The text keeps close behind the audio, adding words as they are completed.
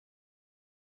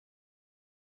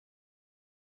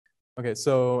Okay,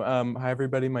 so hi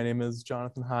everybody. My name is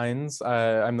Jonathan Hines.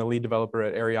 I'm the lead developer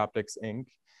at Airy Optics Inc.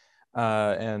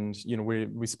 And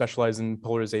we specialize in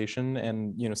polarization,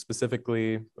 and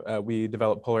specifically we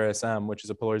develop Polaris-M, which is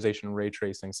a polarization ray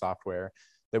tracing software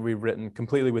that we've written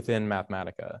completely within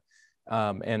Mathematica.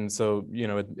 And so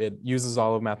it uses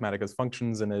all of Mathematica's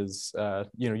functions and is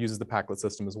uses the Packlet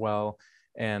system as well.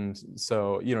 And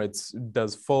so it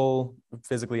does full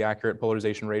physically accurate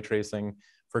polarization ray tracing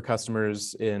for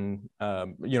customers in a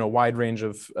wide range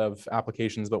of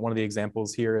applications. But one of the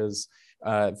examples here is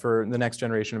for the next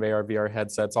generation of AR/VR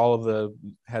headsets. All of the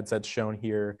headsets shown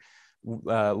here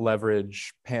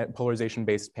leverage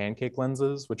polarization-based pancake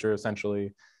lenses, which are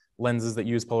essentially lenses that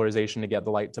use polarization to get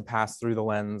the light to pass through the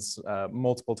lens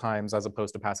multiple times as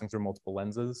opposed to passing through multiple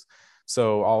lenses.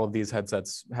 So all of these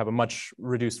headsets have a much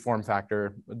reduced form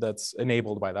factor that's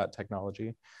enabled by that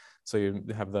technology. So you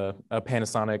have the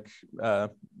Panasonic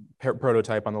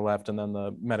prototype on the left, and then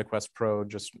the MetaQuest Pro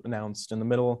just announced in the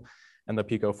middle, and the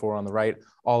Pico 4 on the right.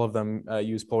 All of them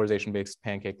use polarization-based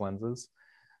pancake lenses.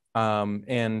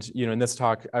 And in this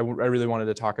talk, I really wanted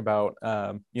to talk about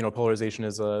polarization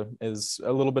is a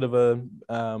little bit of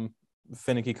a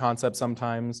finicky concept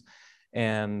sometimes.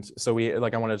 And so I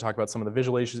wanted to talk about some of the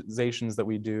visualizations that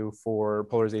we do for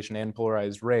polarization and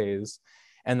polarized rays.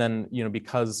 And then,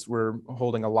 because we're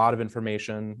holding a lot of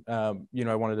information, I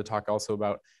wanted to talk also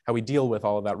about how we deal with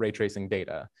all of that ray tracing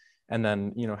data, and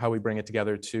then, how we bring it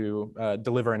together to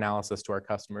deliver analysis to our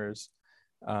customers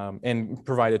and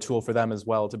provide a tool for them as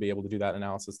well to be able to do that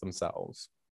analysis themselves.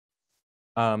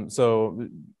 So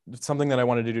something that I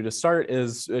wanted to do to start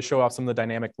is show off some of the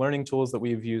dynamic learning tools that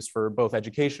we've used for both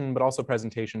education, but also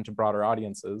presentation to broader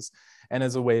audiences, and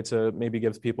as a way to maybe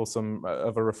give people some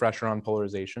of a refresher on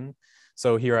polarization.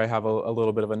 So here I have a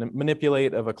little bit of a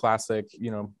manipulate of a classic,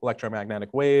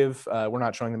 electromagnetic wave. We're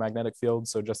not showing the magnetic field,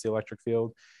 so just the electric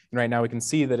field. And right now we can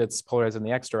see that it's polarized in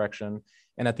the X direction.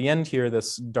 And at the end here,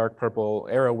 this dark purple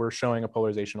arrow, we're showing a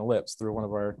polarization ellipse through one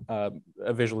of our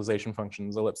visualization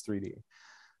functions, ellipse 3D.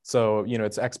 So,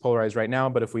 it's X polarized right now,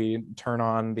 but if we turn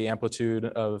on the amplitude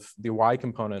of the Y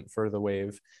component for the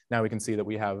wave, now we can see that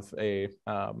we have a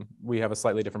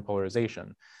slightly different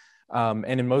polarization.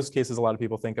 And in most cases, a lot of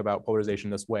people think about polarization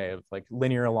this way, of like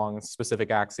linear along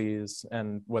specific axes,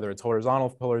 and whether it's horizontal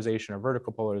polarization or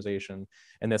vertical polarization.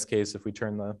 In this case, if we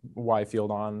turn the Y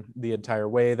field on the entire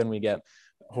way, then we get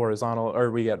horizontal,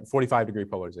 or we get 45-degree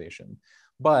polarization.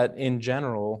 But in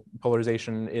general,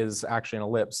 polarization is actually an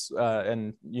ellipse,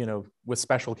 and with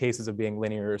special cases of being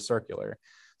linear or circular.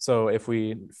 So if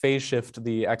we phase shift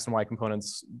the X and Y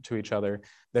components to each other,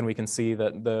 then we can see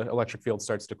that the electric field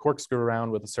starts to corkscrew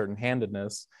around with a certain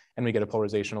handedness, and we get a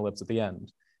polarization ellipse at the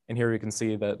end. And here we can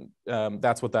see that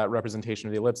that's what that representation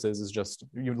of the ellipse is just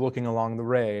you're looking along the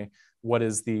ray, what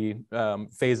is the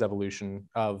phase evolution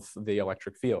of the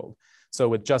electric field. So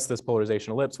with just this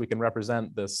polarization ellipse, we can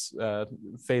represent this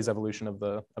phase evolution of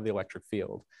the electric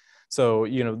field. So,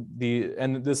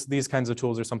 these kinds of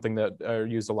tools are something that are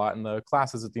used a lot in the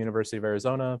classes at the University of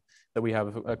Arizona that we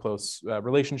have a close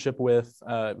relationship with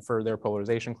for their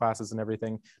polarization classes and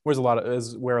everything, where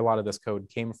a lot of this code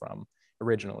came from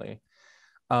originally.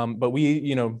 But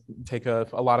we, take a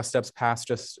lot of steps past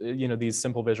just, these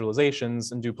simple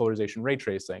visualizations and do polarization ray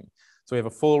tracing. So we have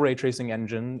a full ray tracing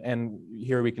engine, and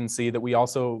here we can see that we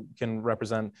also can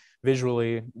represent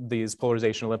visually these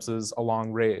polarization ellipses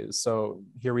along rays. So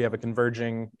here we have a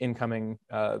converging incoming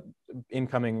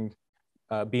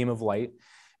beam of light,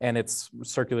 and it's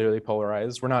circularly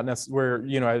polarized. We're not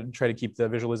necessarily, I try to keep the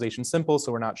visualization simple,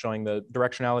 so we're not showing the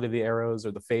directionality of the arrows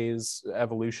or the phase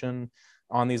evolution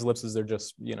on these ellipses. They're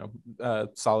just,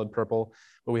 solid purple,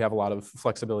 but we have a lot of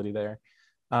flexibility there.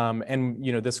 And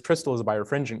this crystal is a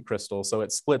birefringent crystal, so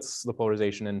it splits the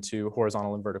polarization into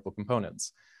horizontal and vertical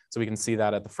components. So we can see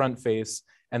that at the front face,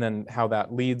 and then how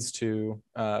that leads to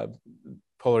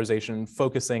polarization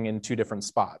focusing in two different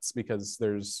spots, because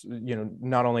there's,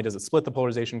 not only does it split the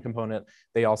polarization component,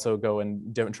 they also go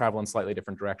and travel in slightly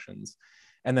different directions.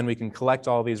 And then we can collect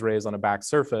all these rays on a back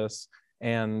surface,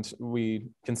 and we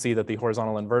can see that the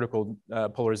horizontal and vertical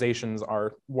polarizations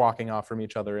are walking off from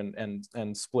each other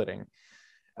and splitting.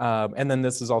 And then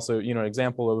this is also, an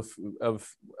example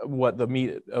of what the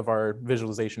meat of our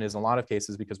visualization is in a lot of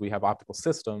cases, because we have optical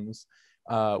systems.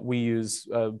 We use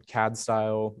a CAD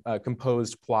style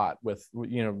composed plot with,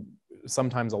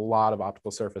 sometimes a lot of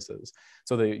optical surfaces.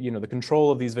 So the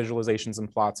control of these visualizations and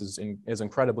plots is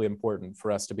incredibly important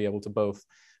for us to be able to both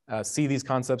see these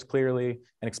concepts clearly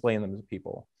and explain them to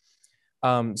people.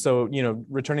 So,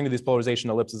 returning to these polarization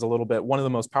ellipses a little bit, one of the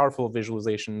most powerful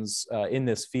visualizations in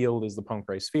this field is the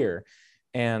Poincare sphere.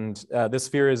 And this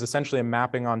sphere is essentially a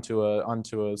mapping onto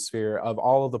a sphere of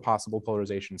all of the possible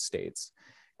polarization states.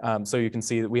 So you can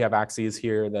see that we have axes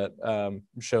here that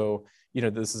show,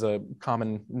 this is a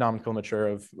common nomenclature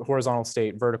of horizontal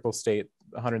state, vertical state,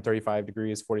 135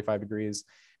 degrees, 45 degrees.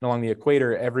 And along the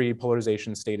equator, every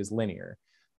polarization state is linear.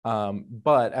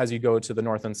 But as you go to the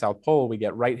North and South Pole, we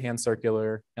get right-hand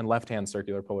circular and left-hand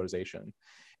circular polarization.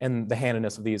 And the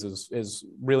handedness of these is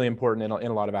really important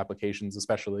in a lot of applications,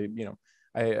 especially,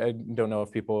 I don't know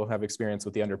if people have experience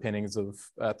with the underpinnings of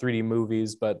 3D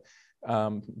movies, but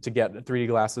to get 3D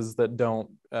glasses that don't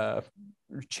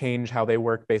change how they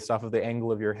work based off of the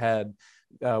angle of your head,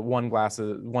 one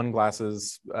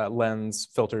glass's lens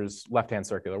filters left-hand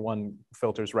circular, one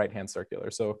filters right-hand circular.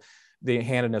 So the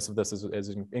handedness of this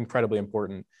is incredibly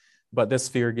important. But this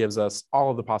sphere gives us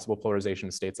all of the possible polarization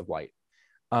states of light.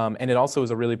 And it also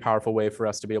is a really powerful way for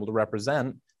us to be able to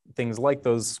represent things like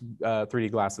those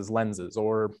 3D glasses lenses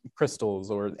or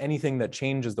crystals or anything that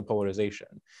changes the polarization.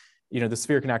 The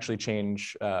sphere can actually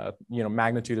change,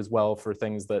 magnitude as well for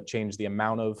things that change the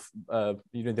amount of,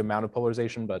 the amount of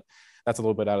polarization, but that's a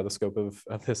little bit out of the scope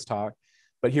of this talk.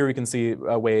 But here we can see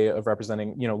a way of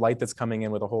representing, light that's coming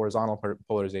in with a horizontal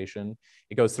polarization.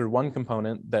 It goes through one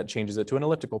component that changes it to an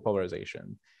elliptical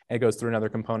polarization. And it goes through another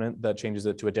component that changes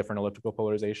it to a different elliptical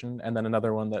polarization. And then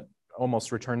another one that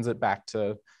almost returns it back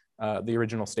to the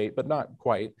original state, but not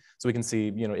quite. So we can see,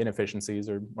 inefficiencies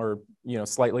or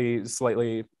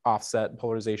slightly offset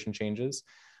polarization changes.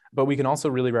 But we can also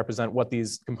really represent what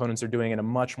these components are doing in a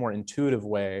much more intuitive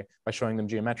way by showing them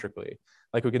geometrically.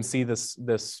 Like we can see this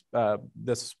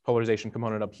polarization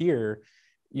component up here.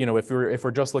 If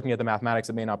we're just looking at the mathematics,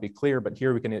 it may not be clear, but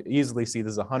here we can easily see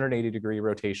this is a 180-degree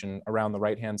rotation around the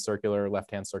right-hand circular,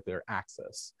 left-hand circular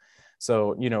axis.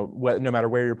 So, no matter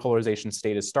where your polarization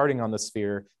state is starting on the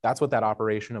sphere, that's what that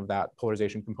operation of that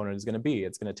polarization component is going to be.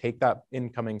 It's going to take that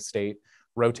incoming state,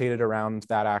 rotate it around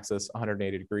that axis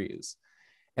 180 degrees.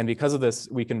 And because of this,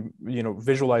 we can,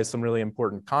 visualize some really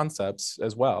important concepts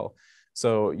as well.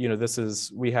 So,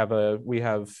 we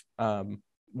have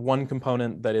one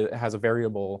component that it has a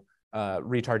variable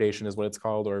retardation is what it's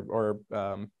called, or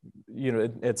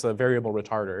it's a variable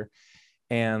retarder.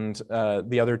 And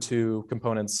the other two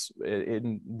components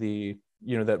in the,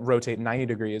 that rotate 90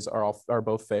 degrees are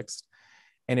both fixed.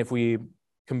 And if we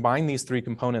combine these three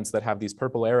components that have these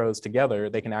purple arrows together,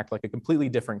 they can act like a completely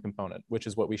different component, which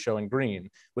is what we show in green,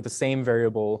 with the same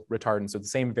variable retardance or the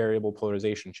same variable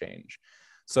polarization change.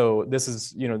 So this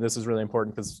is really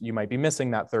important because you might be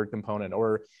missing that third component,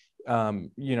 or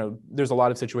there's a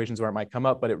lot of situations where it might come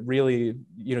up, but it really,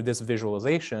 this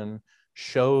visualization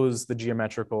shows the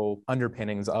geometrical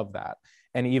underpinnings of that.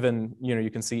 And even, you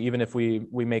can see, even if we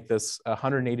make this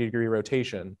 180-degree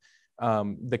rotation,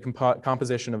 the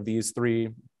composition of these three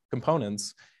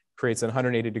components creates a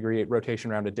 180-degree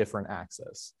rotation around a different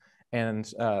axis,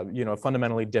 and a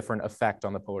fundamentally different effect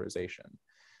on the polarization.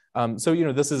 So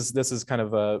this is kind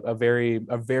of a very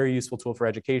useful tool for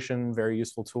education, very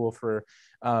useful tool for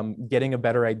getting a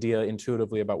better idea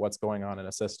intuitively about what's going on in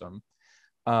a system.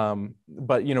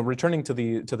 But returning to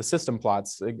the system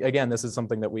plots, again, this is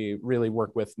something that we really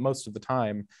work with most of the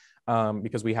time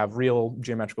because we have real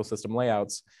geometrical system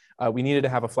layouts. We needed to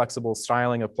have a flexible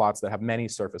styling of plots that have many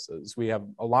surfaces. We have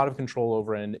a lot of control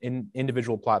over an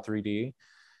individual plot 3D,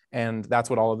 and that's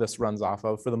what all of this runs off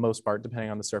of for the most part, depending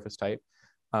on the surface type.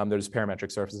 There's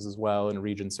parametric surfaces as well and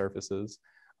region surfaces.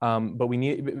 But we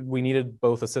needed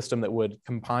both a system that would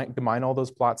combine all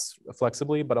those plots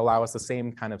flexibly, but allow us the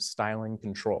same kind of styling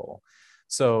control.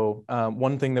 So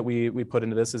one thing that we put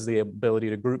into this is the ability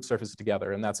to group surfaces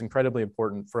together. And that's incredibly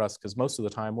important for us because most of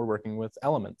the time we're working with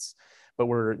elements, but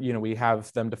we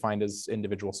have them defined as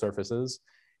individual surfaces.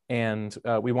 And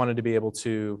we wanted to be able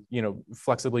to,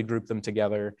 flexibly group them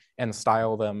together and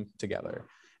style them together.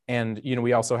 And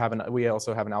we also have an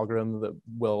algorithm that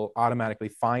will automatically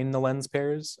find the lens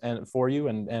pairs for you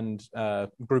and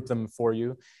group them for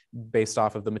you based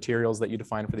off of the materials that you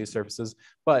define for these surfaces.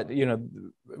 But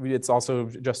it's also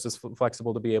just as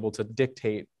flexible to be able to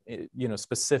dictate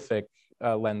specific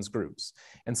lens groups.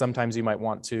 And sometimes you might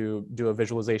want to do a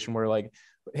visualization where, like,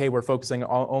 hey, we're focusing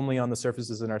only on the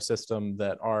surfaces in our system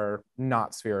that are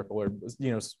not spherical, or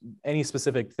any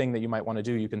specific thing that you might want to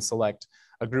do. You can select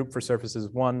a group for surfaces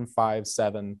 1, 5,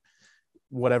 7,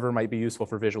 whatever might be useful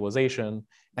for visualization,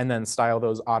 and then style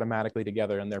those automatically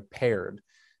together, and they're paired.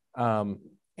 And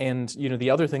the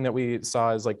other thing that we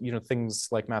saw is, like, things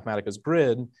like Mathematica's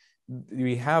grid.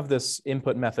 We have this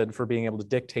input method for being able to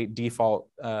dictate default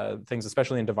things,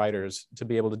 especially in dividers, to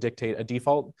be able to dictate a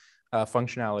default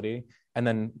functionality and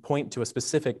then point to a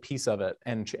specific piece of it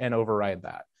and override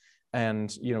that.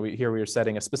 And here we are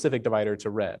setting a specific divider to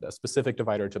red, a specific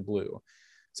divider to blue.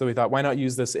 So we thought, why not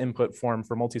use this input form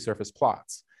for multi-surface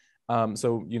plots?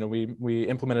 So we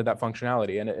implemented that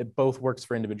functionality, and it both works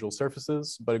for individual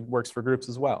surfaces, but it works for groups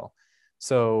as well.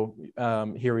 So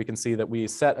here we can see that we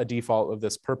set a default of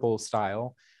this purple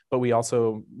style, but we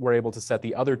also were able to set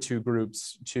the other two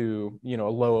groups to a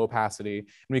low opacity. And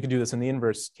we could do this in the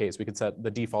inverse case. We could set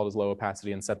the default as low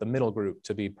opacity and set the middle group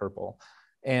to be purple.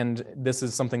 And this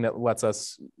is something that lets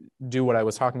us do what I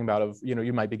was talking about of,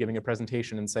 you might be giving a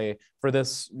presentation and say, for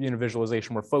this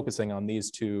visualization, we're focusing on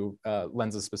these two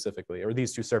lenses specifically, or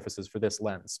these two surfaces for this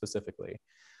lens specifically.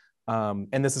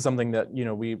 And this is something that,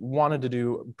 we wanted to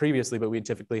do previously, but we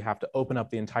typically have to open up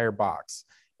the entire box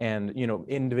and,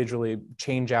 individually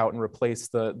change out and replace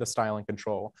the styling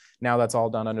control. Now that's all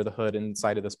done under the hood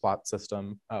inside of this plot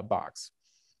system box.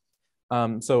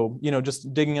 So,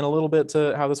 just digging in a little bit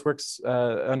to how this works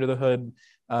under the hood,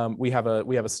 we have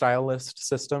a style list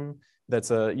system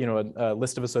that's a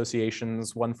list of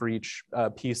associations, one for each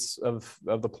piece of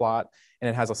the plot, and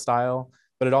it has a style,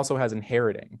 but it also has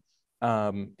inheriting.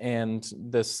 And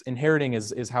this inheriting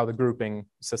is how the grouping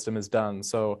system is done.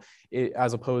 So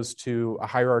as opposed to a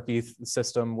hierarchy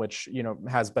system, which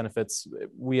has benefits,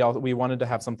 we wanted to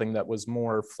have something that was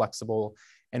more flexible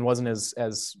and wasn't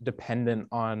as dependent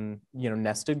on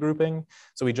nested grouping.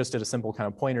 So we just did a simple kind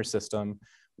of pointer system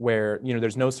where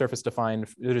there's no surface defined,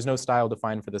 there's no style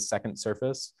defined for the second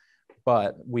surface,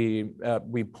 but we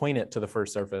point it to the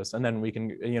first surface, and then we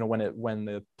can when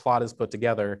the plot is put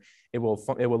together, it will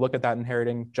look at that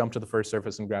inheriting, jump to the first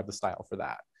surface, and grab the style for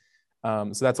that.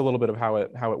 So that's a little bit of how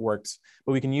it works.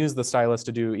 But we can use the stylus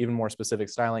to do even more specific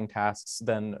styling tasks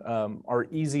than are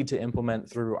easy to implement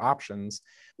through options.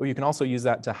 But you can also use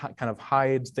that to kind of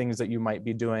hide things that you might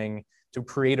be doing to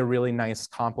create a really nice,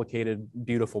 complicated,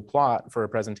 beautiful plot for a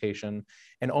presentation,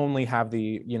 and only have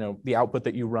the output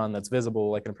that you run that's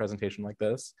visible, like in a presentation like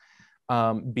this,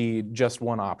 be just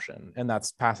one option, and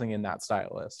that's passing in that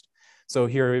style list. So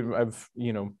here I've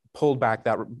pulled back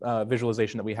that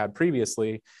visualization that we had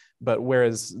previously, but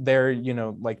whereas there,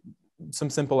 like some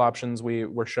simple options, we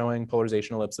were showing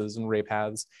polarization ellipses and ray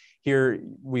paths. Here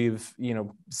we've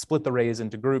split the rays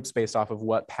into groups based off of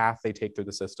what path they take through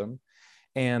the system.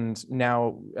 And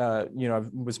now, I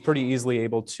was pretty easily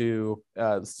able to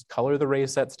color the ray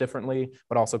sets differently,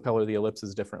 but also color the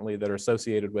ellipses differently that are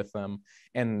associated with them.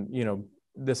 And,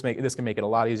 this can make it a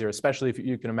lot easier, especially if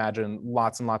you can imagine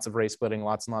lots and lots of ray splitting,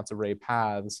 lots and lots of ray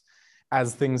paths.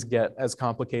 As things get as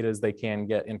complicated as they can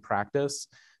get in practice,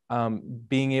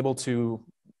 being able to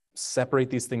separate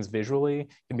these things visually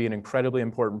can be an incredibly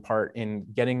important part in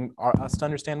getting us to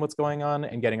understand what's going on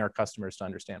and getting our customers to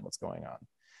understand what's going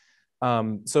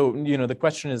on. So, the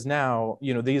question is now,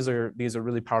 these are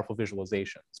really powerful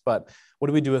visualizations, but what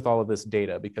do we do with all of this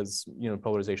data? Because,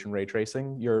 polarization ray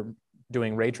tracing, you're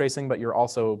doing ray tracing, but you're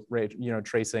also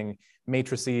tracing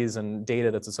matrices and data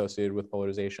that's associated with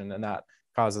polarization, and that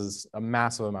causes a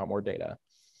massive amount more data.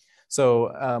 So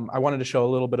I wanted to show a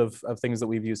little bit of things that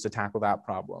we've used to tackle that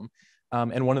problem.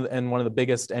 And one of the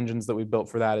biggest engines that we built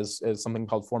for that is something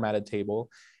called formatted table.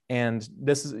 And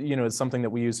this is, is something that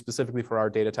we use specifically for our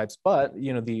data types, but,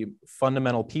 the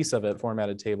fundamental piece of it,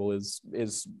 formatted table, is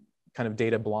kind of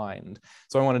data blind.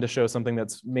 So I wanted to show something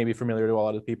that's maybe familiar to a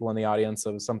lot of people in the audience,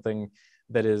 of something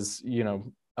that is,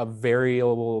 a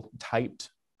variable typed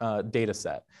data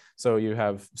set. So you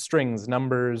have strings,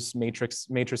 numbers,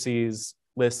 matrices,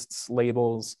 lists,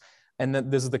 labels, and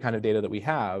this is the kind of data that we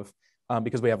have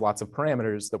because we have lots of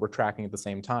parameters that we're tracking at the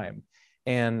same time.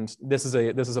 And this is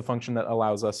a function that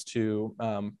allows us to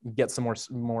get some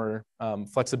more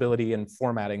flexibility in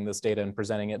formatting this data and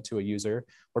presenting it to a user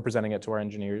or presenting it to our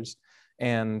engineers.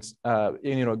 And a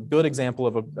good example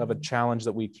of a challenge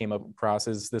that we came up across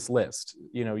is this list.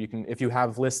 If you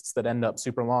have lists that end up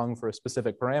super long for a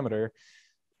specific parameter,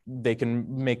 they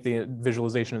can make the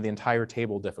visualization of the entire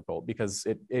table difficult because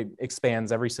it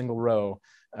expands every single row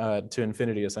to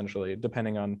infinity, essentially,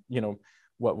 depending on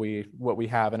what we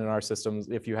have. And in our systems,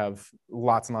 if you have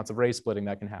lots and lots of ray splitting,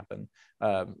 that can happen.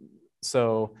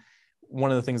 So one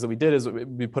of the things that we did is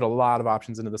we put a lot of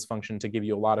options into this function to give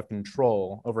you a lot of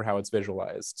control over how it's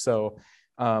visualized. So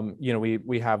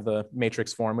we have the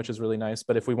matrix form, which is really nice,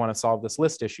 but if we want to solve this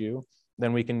list issue,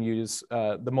 then we can use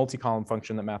the multi-column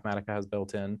function that Mathematica has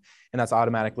built in, and that's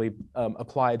automatically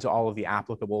applied to all of the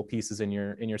applicable pieces in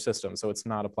your system. So it's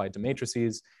not applied to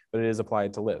matrices, but it is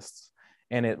applied to lists.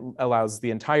 And it allows the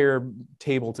entire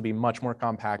table to be much more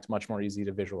compact, much more easy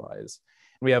to visualize.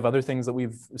 We have other things that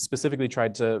we've specifically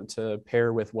tried to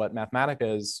pair with what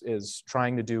Mathematica is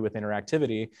trying to do with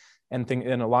interactivity. and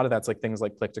a lot of that's like things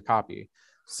like click to copy.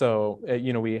 So,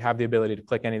 we have the ability to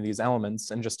click any of these elements,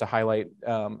 and just to highlight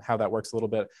how that works a little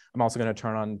bit, I'm also going to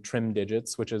turn on trim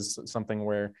digits, which is something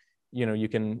where, you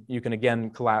can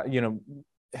again,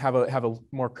 have a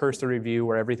more cursory view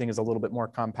where everything is a little bit more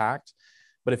compact.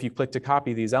 But if you click to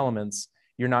copy these elements,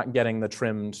 you're not getting the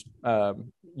trimmed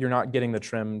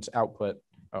output.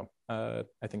 Oh,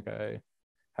 I think I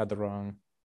had the wrong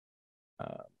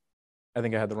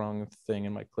thing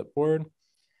in my clipboard.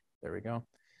 There we go.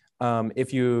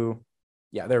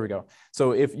 There we go.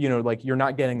 So if, you're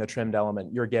not getting the trimmed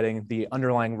element, you're getting the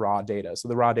underlying raw data. So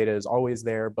the raw data is always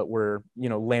there, but we're,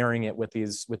 layering it with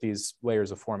these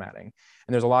layers of formatting.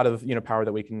 And there's a lot of, power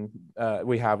that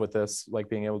we have with this, like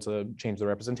being able to change the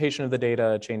representation of the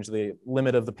data, change the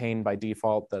limit of the pane by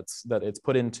default that it's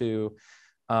put into.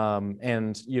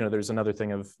 And, there's another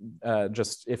thing of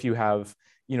just if you have,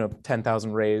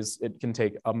 10,000 rays, it can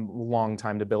take a long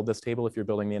time to build this table if you're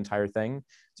building the entire thing.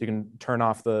 So you can turn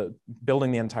off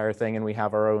building the entire thing, and we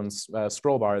have our own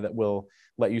scroll bar that will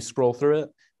let you scroll through it,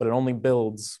 but it only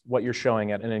builds what you're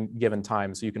showing at a given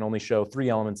time. So you can only show 3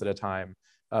 elements at a time,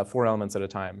 4 elements at a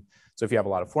time. So if you have a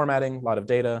lot of formatting, a lot of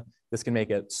data, this can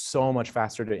make it so much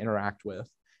faster to interact with,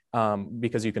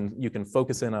 because you can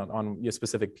focus in on a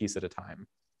specific piece at a time.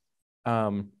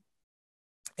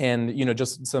 And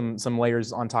just some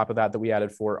layers on top of that we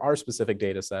added for our specific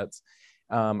data sets.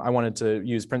 I wanted to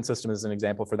use print system as an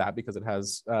example for that, because it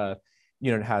has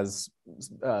parameters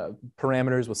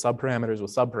with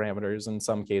subparameters in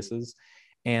some cases.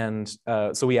 And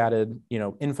so we added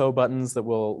info buttons that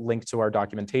will link to our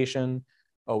documentation.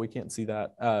 Oh, we can't see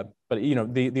that, but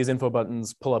these info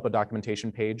buttons pull up a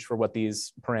documentation page for what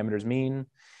these parameters mean.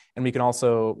 And we can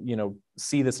also,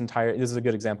 see this is a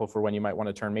good example for when you might want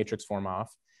to turn matrix form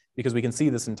off, because we can see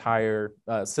this entire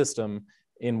system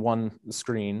in one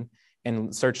screen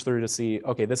and search through to see,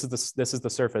 okay, this is the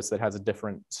surface that has a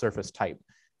different surface type.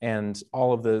 And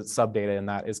all of the subdata in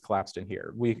that is collapsed in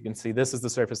here. We can see this is the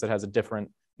surface that has a different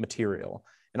material,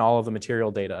 and all of the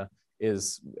material data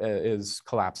is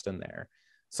collapsed in there.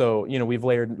 So, we've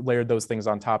layered those things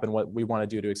on top, and what we want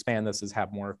to do to expand this is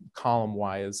have more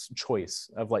column-wise choice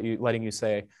of letting you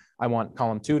say, I want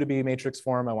column 2 to be matrix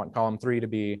form, I want column 3 to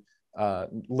be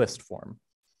list form.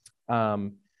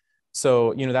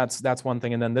 So, that's one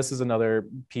thing. And then this is another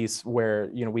piece where,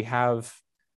 we have,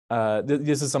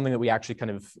 this is something that we actually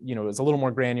kind of, is a little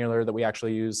more granular that we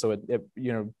actually use. So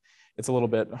it's a little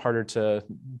bit harder to,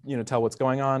 tell what's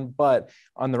going on. But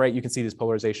on the right, you can see these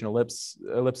polarization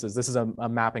ellipses. This is a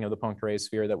mapping of the Poincare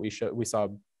sphere that we saw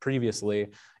previously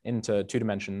into 2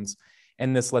 dimensions.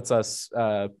 And this lets us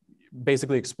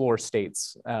basically explore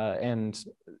states and,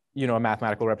 a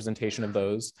mathematical representation of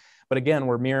those. But again,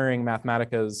 we're mirroring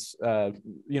Mathematica's,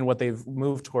 what they've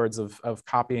moved towards of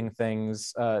copying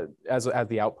things as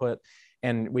the output.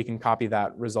 And we can copy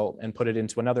that result and put it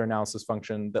into another analysis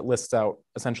function that lists out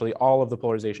essentially all of the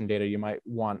polarization data you might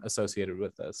want associated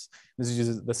with this. This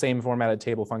uses the same formatted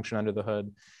table function under the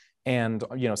hood. And,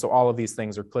 so all of these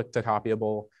things are click to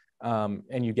copyable,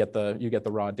 and you get the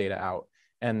raw data out.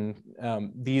 And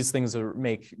these things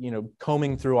make,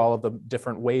 combing through all of the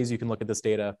different ways you can look at this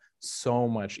data so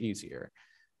much easier.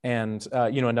 And,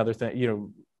 another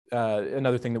thing,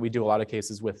 another thing that we do a lot of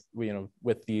cases with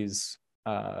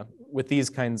these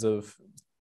kinds of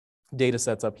data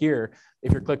sets up here,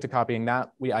 if you're click to copying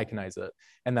that, we iconize it.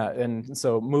 And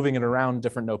so moving it around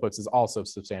different notebooks is also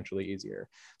substantially easier.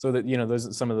 So that, those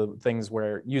are some of the things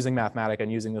where using Mathematica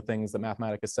and using the things that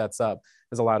Mathematica sets up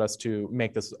has allowed us to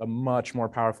make this a much more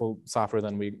powerful software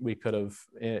than we could have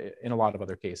in a lot of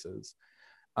other cases.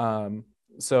 So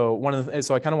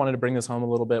I kind of wanted to bring this home a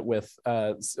little bit with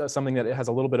something that has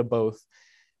a little bit of both.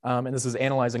 And this is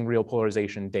analyzing real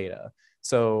polarization data.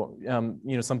 So,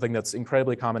 something that's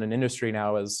incredibly common in industry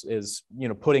now is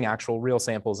putting actual real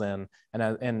samples in,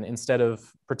 and instead of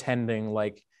pretending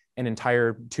like an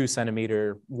entire 2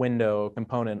 centimeter window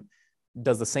component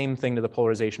does the same thing to the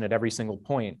polarization at every single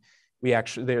point,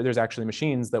 there's actually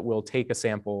machines that will take a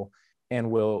sample and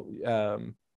will,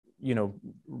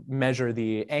 measure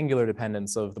the angular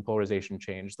dependence of the polarization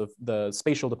change, the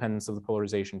spatial dependence of the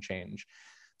polarization change.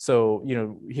 So,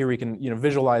 here we can,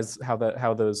 visualize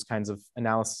how those kinds of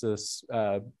analysis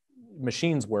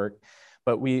machines work.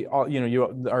 But we all,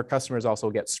 our customers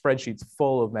also get spreadsheets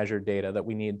full of measured data that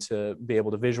we need to be able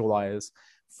to visualize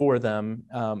for them,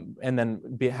 and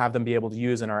then have them be able to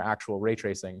use in our actual ray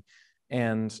tracing.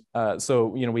 And so,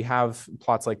 we have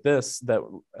plots like this that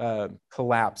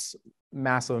collapse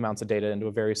massive amounts of data into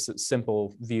a very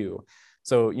simple view.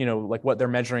 So, like what they're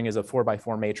measuring is a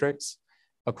 4x4 matrix.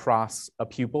 across a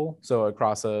pupil, so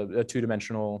across a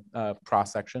two-dimensional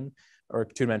cross section or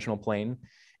two-dimensional plane,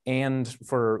 and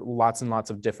for lots and lots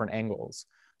of different angles.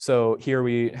 So here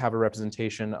we have a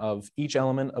representation of each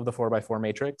element of the 4x4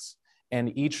 matrix,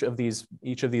 and each of these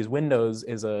windows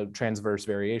is a transverse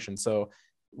variation. So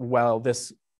while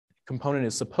this component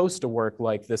is supposed to work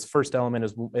like this first element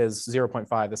is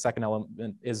 0.5, the second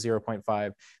element is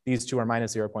 0.5, these two are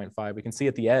minus 0.5, we can see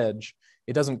at the edge,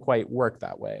 it doesn't quite work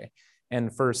that way.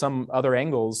 And for some other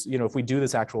angles, if we do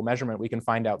this actual measurement, we can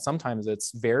find out sometimes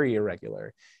it's very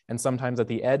irregular. And sometimes at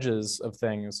the edges of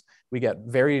things, we get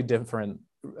very different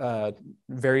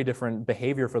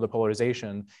behavior for the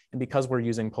polarization. And because we're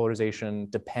using polarization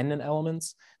dependent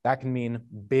elements, that can mean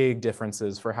big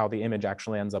differences for how the image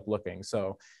actually ends up looking.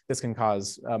 So this can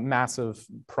cause massive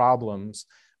problems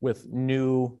with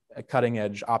new cutting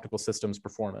edge optical systems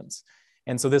performance.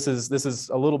 And so this is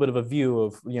a little bit of a view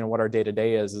of what our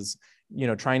day-to-day is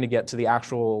trying to get to the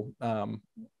actual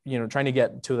trying to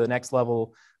get to the next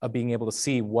level of being able to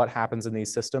see what happens in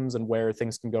these systems and where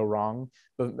things can go wrong,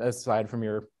 but aside from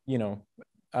your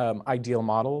ideal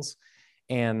models,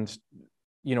 and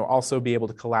also be able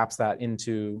to collapse that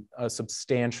into a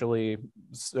substantially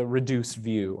reduced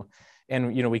view.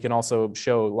 And we can also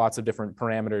show lots of different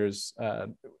parameters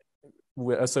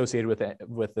associated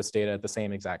with this data at the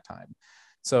same exact time.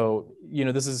 So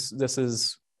this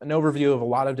is an overview of a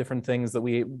lot of different things that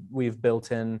we've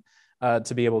built in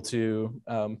to be able to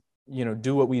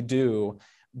do what we do,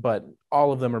 but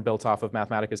all of them are built off of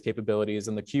Mathematica's capabilities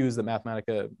and the cues that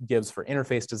Mathematica gives for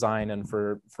interface design and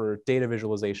for data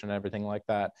visualization and everything like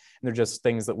that. And they're just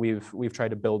things that we've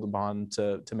tried to build upon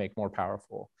to make more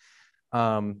powerful.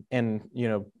 And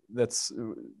that's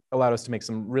allowed us to make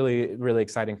some really, really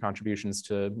exciting contributions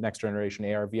to next generation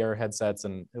AR, VR headsets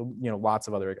and lots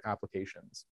of other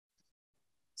applications.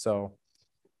 So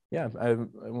yeah, I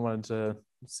wanted to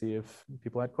see if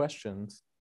people had questions.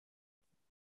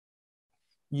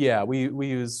 Yeah, we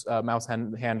use mouse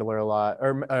handler a lot,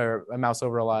 or a mouse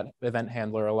over a lot, event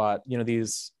handler a lot.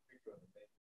 These.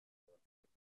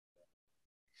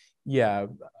 Yeah.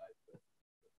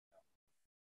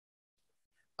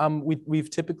 We've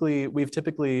typically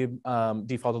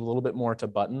defaulted a little bit more to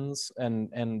buttons,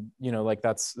 and like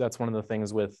that's one of the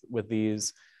things with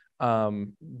these,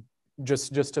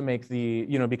 just to make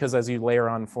the because as you layer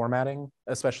on formatting,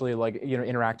 especially like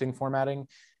interacting formatting,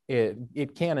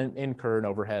 it can incur an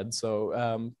overhead.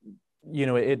 So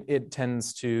it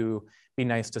tends to be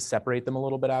nice to separate them a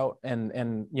little bit out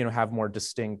and have more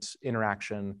distinct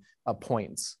interaction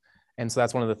points. And so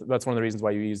that's one of the reasons why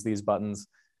you use these buttons.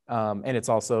 And it's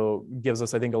also gives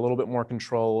us, I think, a little bit more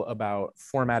control about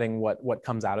formatting what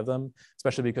comes out of them,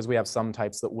 especially because we have some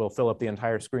types that will fill up the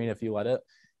entire screen if you let it.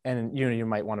 And you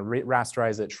might want to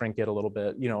rasterize it, shrink it a little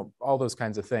bit, all those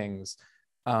kinds of things.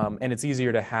 And it's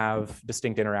easier to have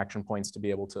distinct interaction points to be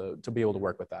able to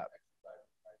work with that.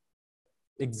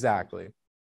 Exactly.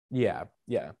 Yeah.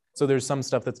 So there's some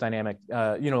stuff that's dynamic,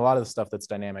 a lot of the stuff that's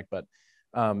dynamic, but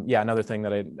yeah, another thing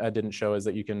that I didn't show is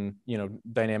that you can,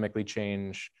 dynamically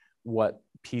change what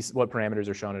parameters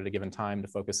are shown at a given time to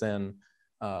focus in.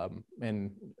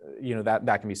 And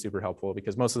that can be super helpful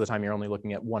because most of the time you're only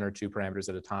looking at one or two parameters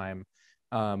at a time.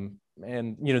 And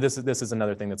this is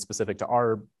another thing that's specific to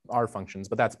our functions,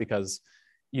 but that's because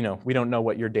we don't know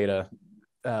what your data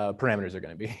parameters are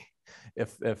going to be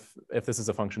if this is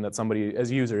a function that somebody as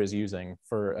user is using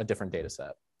for a different data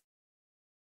set.